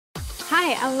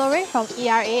Hi, I'm Lorraine from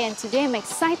ERA and today I'm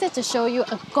excited to show you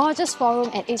a gorgeous 4-room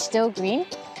at Edgedale Green,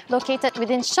 located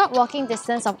within short walking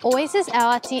distance of Oasis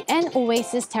LRT and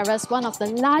Oasis Terrace, one of the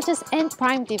largest and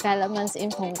prime developments in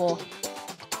Punggol.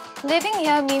 Living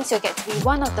here means you'll get to be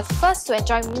one of the first to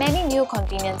enjoy many new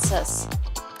conveniences.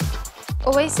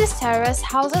 Oasis Terrace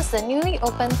houses the newly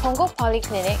opened Punggol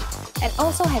Polyclinic and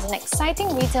also has an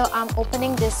exciting retail arm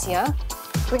opening this year,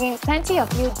 bringing plenty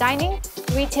of new dining,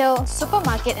 retail,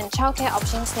 supermarket and childcare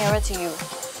options nearer to you.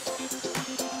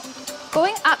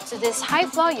 Going up to this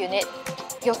high-floor unit,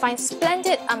 you'll find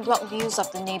splendid unblocked views of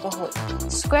the neighbourhood.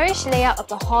 Squarish layout of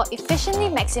the hall efficiently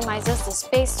maximizes the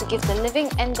space to give the living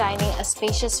and dining a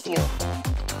spacious feel.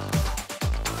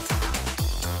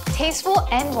 Tasteful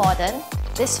and modern,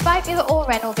 this 5-year-old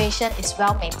renovation is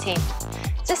well maintained.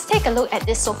 Just take a look at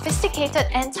this sophisticated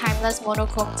and timeless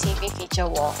monochrome TV feature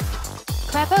wall.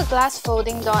 Clever glass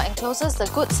folding door encloses the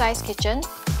good-sized kitchen,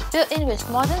 built in with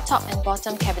modern top and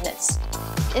bottom cabinets.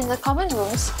 In the common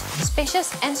rooms,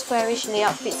 spacious and squarish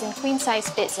layout fits in queen-size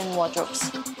beds and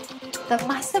wardrobes. The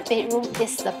master bedroom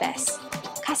is the best.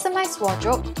 Customized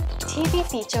wardrobe, TV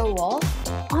feature wall,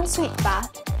 ensuite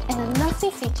bath, and a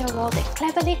lovely feature wall that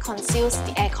cleverly conceals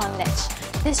the aircon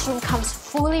ledge. This room comes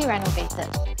fully renovated.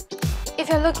 If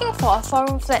you're looking for a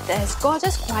 4-room flat that has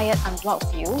gorgeous, quiet,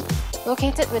 unblocked view,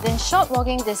 located within short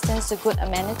walking distance to good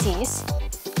amenities,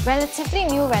 relatively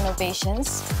new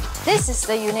renovations, this is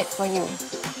the unit for you.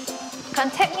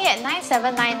 Contact me at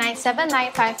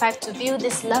 97997955 to view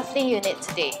this lovely unit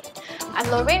today. I'm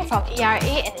Lorraine from ERA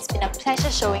and it's been a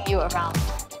pleasure showing you around.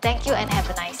 Thank you and have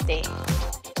a nice day.